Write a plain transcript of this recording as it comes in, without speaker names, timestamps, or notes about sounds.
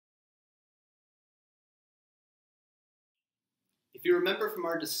If you remember from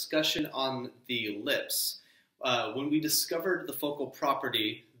our discussion on the ellipse, when we discovered the focal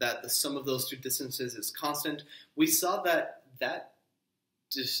property that the sum of those two distances is constant, we saw that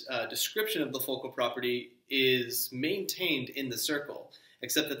description of the focal property is maintained in the circle,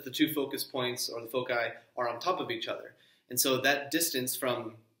 except that the two focus points, or the foci, are on top of each other. And so that distance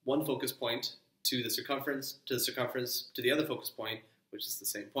from one focus point to the circumference, to the other focus point, which is the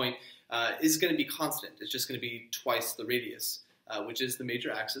same point, is going to be constant. It's just going to be twice the radius, which is the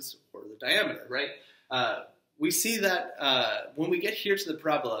major axis, or the diameter, right? We see that when we get here to the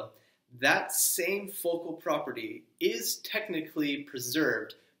parabola, that same focal property is technically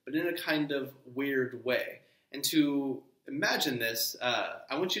preserved, but in a kind of weird way. And to imagine this,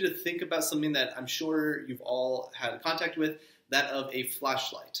 I want you to think about something that I'm sure you've all had contact with, that of a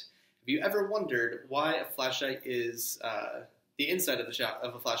flashlight. Have you ever wondered why a flashlight is, the inside of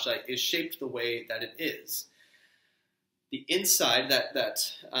a flashlight is shaped the way that it is? The inside,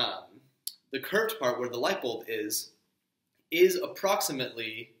 the curved part where the light bulb is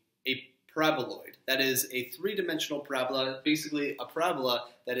approximately a paraboloid. That is a three-dimensional parabola, basically a parabola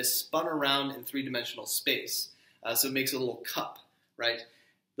that is spun around in three-dimensional space. So it makes a little cup, right?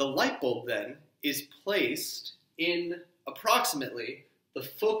 The light bulb then is placed in approximately the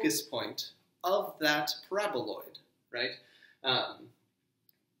focus point of that paraboloid, right?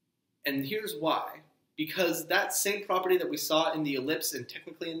 And here's why. Because that same property that we saw in the ellipse and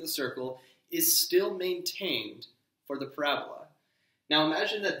technically in the circle is still maintained for the parabola. Now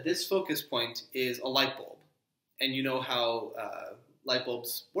imagine that this focus point is a light bulb, and you know how light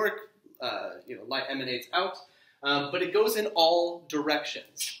bulbs work. Light emanates out, but it goes in all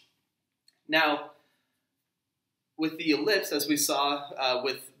directions. Now, with the ellipse, as we saw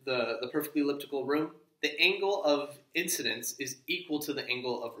with the perfectly elliptical room, the angle of incidence is equal to the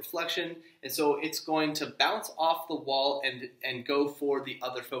angle of reflection, and so it's going to bounce off the wall and go for the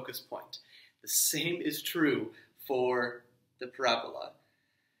other focus point. The same is true for the parabola.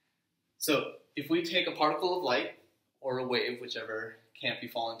 So if we take a particle of light, or a wave, whichever camp you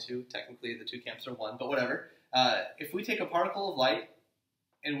fall into, technically the two camps are one, but whatever. If we take a particle of light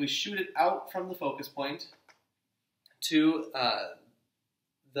and we shoot it out from the focus point to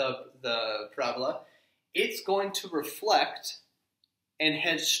the parabola, it's going to reflect and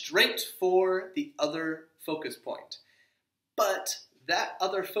head straight for the other focus point. But that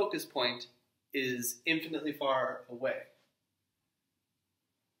other focus point is infinitely far away.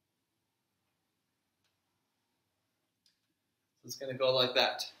 So it's going to go like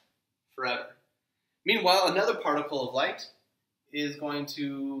that forever. Meanwhile, another particle of light is going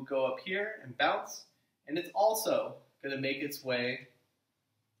to go up here and bounce, and it's also going to make its way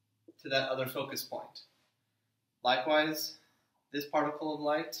to that other focus point. Likewise, this particle of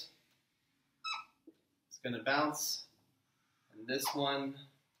light is going to bounce, and this one,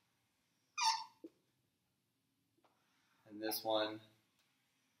 and this one.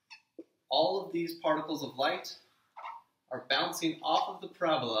 All of these particles of light are bouncing off of the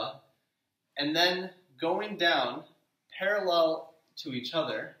parabola and then going down parallel to each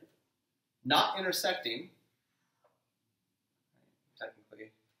other, not intersecting.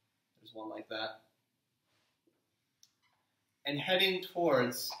 Technically, there's one like that. And heading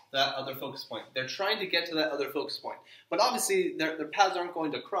towards that other focus point. They're trying to get to that other focus point. But obviously, their paths aren't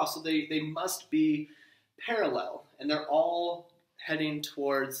going to cross, so they must be parallel. And they're all heading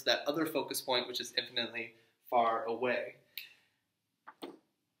towards that other focus point, which is infinitely far away.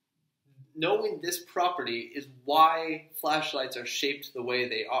 Knowing this property is why flashlights are shaped the way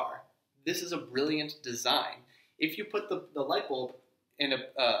they are. This is a brilliant design. If you put the light bulb in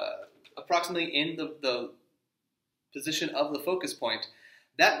approximately in the position of the focus point,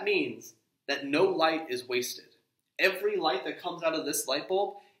 that means that no light is wasted. Every light that comes out of this light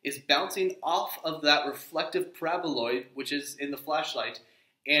bulb is bouncing off of that reflective paraboloid, which is in the flashlight,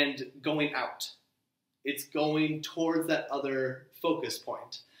 and going out. It's going towards that other focus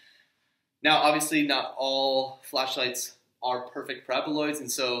point. Now, obviously, not all flashlights are perfect paraboloids,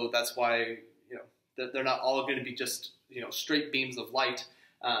 and so that's why they're not all going to be just straight beams of light.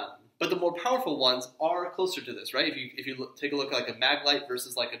 But the more powerful ones are closer to this, right? If you take a look at like a mag light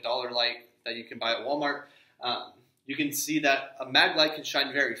versus like a dollar light that you can buy at Walmart, you can see that a mag light can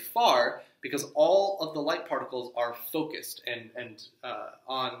shine very far because all of the light particles are focused and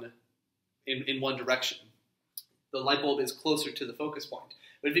in one direction. The light bulb is closer to the focus point.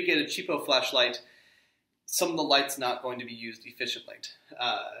 But if you get a cheapo flashlight, some of the light's not going to be used efficiently.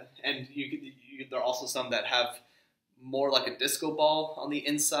 And there are also some that have more like a disco ball on the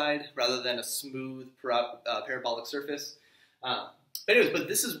inside rather than a smooth parabolic surface. But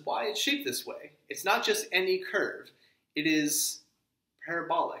this is why it's shaped this way. It's not just any curve. It is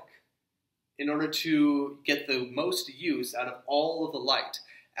parabolic in order to get the most use out of all of the light.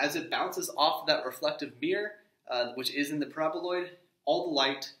 As it bounces off that reflective mirror, which is in the paraboloid, all the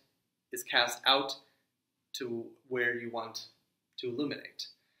light is cast out to where you want to illuminate.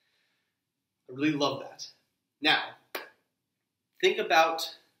 I really love that. Now, think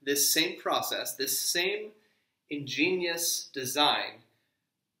about this same process, this same ingenious design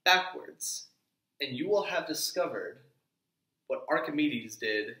backwards, and you will have discovered what Archimedes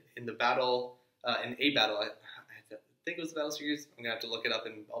did in the battle, in a battle, I think it was the Battle Series, I'm going to have to look it up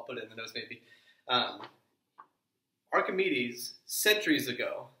and I'll put it in the notes maybe. Archimedes, centuries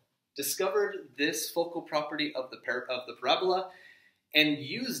ago, discovered this focal property of the parabola and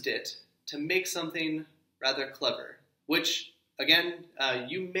used it to make something rather clever, which, again,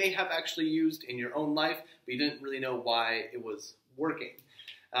 you may have actually used in your own life, but you didn't really know why it was working.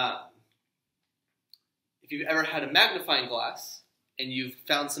 If you've ever had a magnifying glass and you've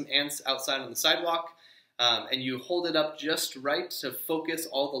found some ants outside on the sidewalk and you hold it up just right to focus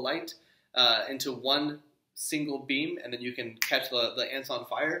all the light into one single beam and then you can catch the ants on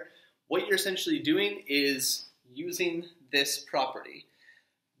fire, what you're essentially doing is using this property.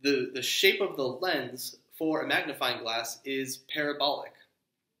 The shape of the lens for a magnifying glass is parabolic.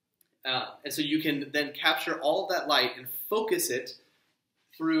 And so you can then capture all of that light and focus it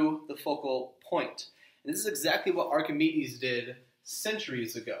through the focal point. And this is exactly what Archimedes did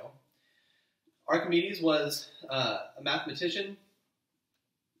centuries ago. Archimedes was a mathematician,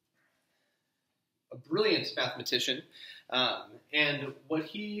 a brilliant mathematician, and what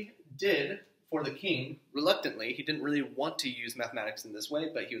he did for the king, reluctantly, he didn't really want to use mathematics in this way,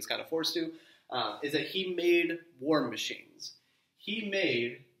 but he was kind of forced to, is that he made war machines. He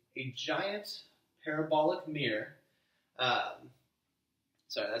made a giant parabolic mirror.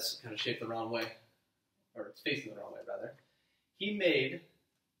 Sorry, that's kind of shaped the wrong way, or it's facing the wrong way, rather. He made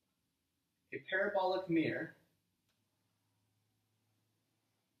a parabolic mirror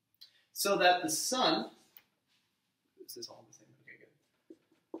so that the sun, this is all the same, okay,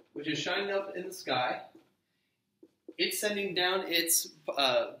 good, which is shining up in the sky, it's sending down its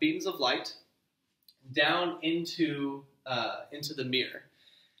beams of light down into the mirror.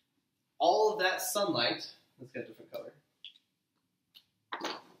 All of that sunlight, let's get a different color.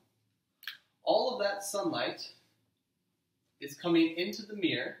 All of that sunlight is coming into the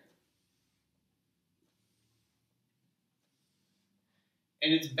mirror,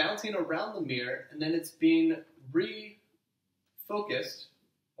 and it's bouncing around the mirror, and then it's being refocused,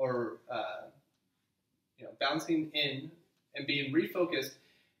 or bouncing in and being refocused,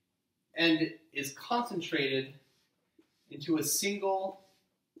 and is concentrated into a single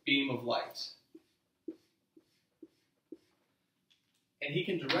beam of light. And he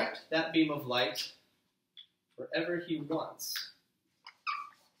can direct that beam of light wherever he wants,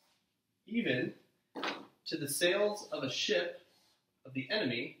 even to the sails of a ship of the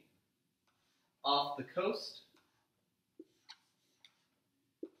enemy off the coast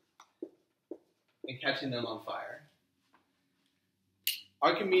and catching them on fire.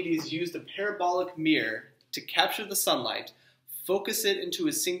 Archimedes used a parabolic mirror to capture the sunlight, focus it into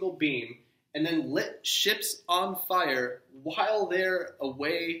a single beam, and then lit ships on fire while they're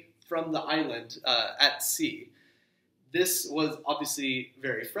away from the island at sea. This was obviously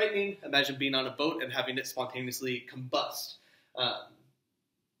very frightening. Imagine being on a boat and having it spontaneously combust.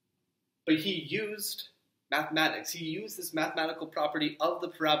 But he used mathematics. He used this mathematical property of the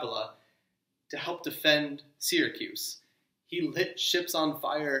parabola to help defend Syracuse. He lit ships on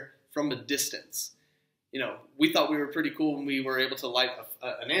fire from a distance. We thought we were pretty cool when we were able to light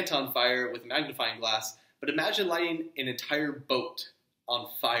an ant on fire with a magnifying glass, but imagine lighting an entire boat on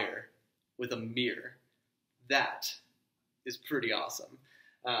fire with a mirror. That is pretty awesome.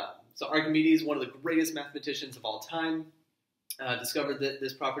 So Archimedes, one of the greatest mathematicians of all time, discovered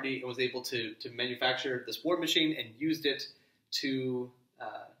this property and was able to manufacture this war machine and used it to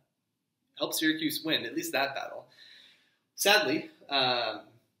help Syracuse win, at least that battle. Sadly,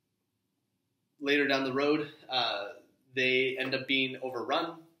 later down the road, they end up being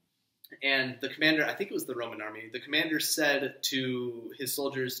overrun, and the commander, I think it was the Roman army, the commander said to his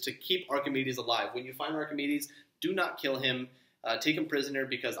soldiers to keep Archimedes alive. When you find Archimedes, do not kill him, take him prisoner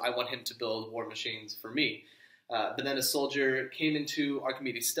because I want him to build war machines for me. But then a soldier came into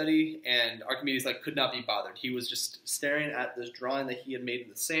Archimedes' study, and Archimedes could not be bothered. He was just staring at this drawing that he had made in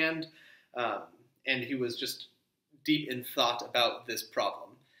the sand, and he was just deep in thought about this problem.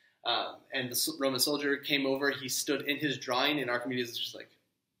 And the Roman soldier came over, he stood in his drawing, and Archimedes was just like,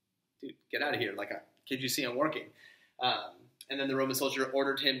 dude, get out of here. Can't you see I'm working? And then the Roman soldier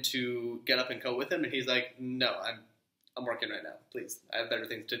ordered him to get up and go with him, and he's like, no, I'm working right now. Please, I have better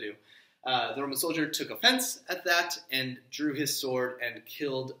things to do. The Roman soldier took offense at that and drew his sword and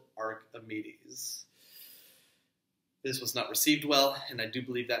killed Archimedes. This was not received well, and I do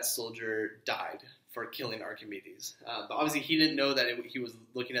believe that soldier died for killing Archimedes. But obviously he didn't know that he was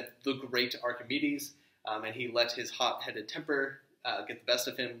looking at the great Archimedes, and he let his hot-headed temper get the best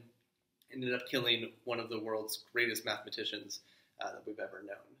of him, ended up killing one of the world's greatest mathematicians that we've ever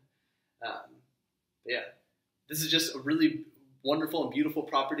known. But yeah, this is just a really wonderful and beautiful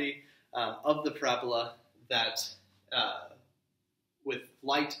property of the parabola that with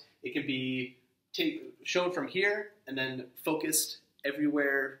light, it can be shown from here and then focused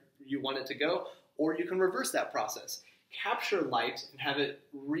everywhere you want it to go, or you can reverse that process. Capture light and have it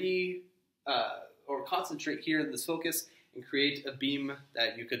or concentrate here in this focus and create a beam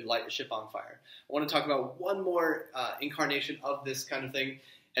that you could light a ship on fire. I want to talk about one more incarnation of this kind of thing.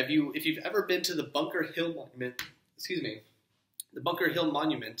 If you've ever been to the Bunker Hill Monument, the Bunker Hill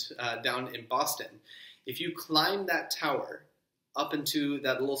Monument down in Boston, if you climb that tower up into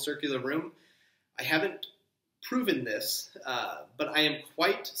that little circular room, I haven't proven this, but I am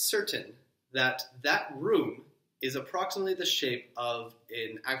quite certain that that room is approximately the shape of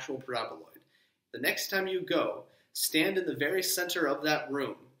an actual paraboloid. The next time you go, stand in the very center of that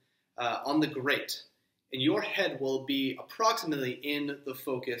room on the grate, and your head will be approximately in the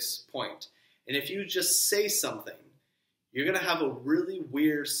focus point. And if you just say something, you're going to have a really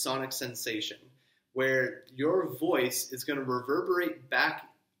weird sonic sensation where your voice is going to reverberate back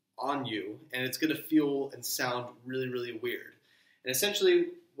on you, and it's going to feel and sound really, really weird. And essentially,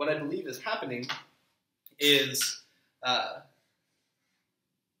 what I believe is happening is,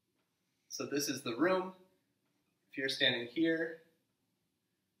 so this is the room. If you're standing here,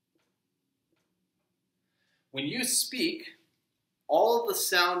 when you speak, all of the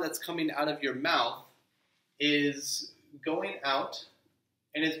sound that's coming out of your mouth is going out,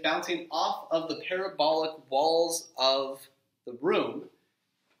 and it's bouncing off of the parabolic walls of the room,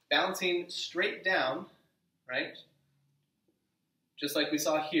 bouncing straight down, right? Just like we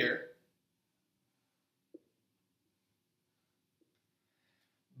saw here.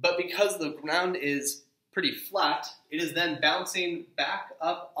 But because the ground is pretty flat, it is then bouncing back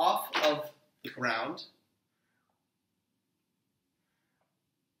up off of the ground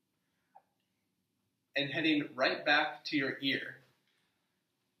and heading right back to your ear.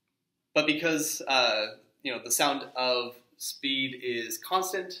 But because the sound of speed is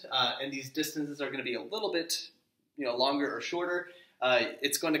constant, and these distances are going to be a little bit longer or shorter,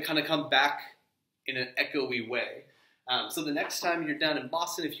 it's going to kind of come back in an echoey way. So the next time you're down in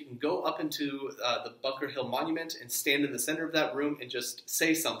Boston, if you can go up into the Bunker Hill Monument and stand in the center of that room and just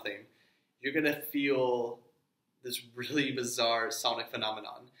say something, you're going to feel this really bizarre sonic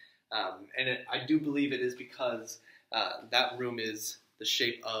phenomenon. I do believe it is because that room is the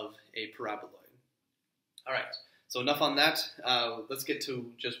shape of a paraboloid. All right, so enough on that. Let's get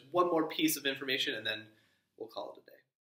to just one more piece of information, and then we'll call it a day.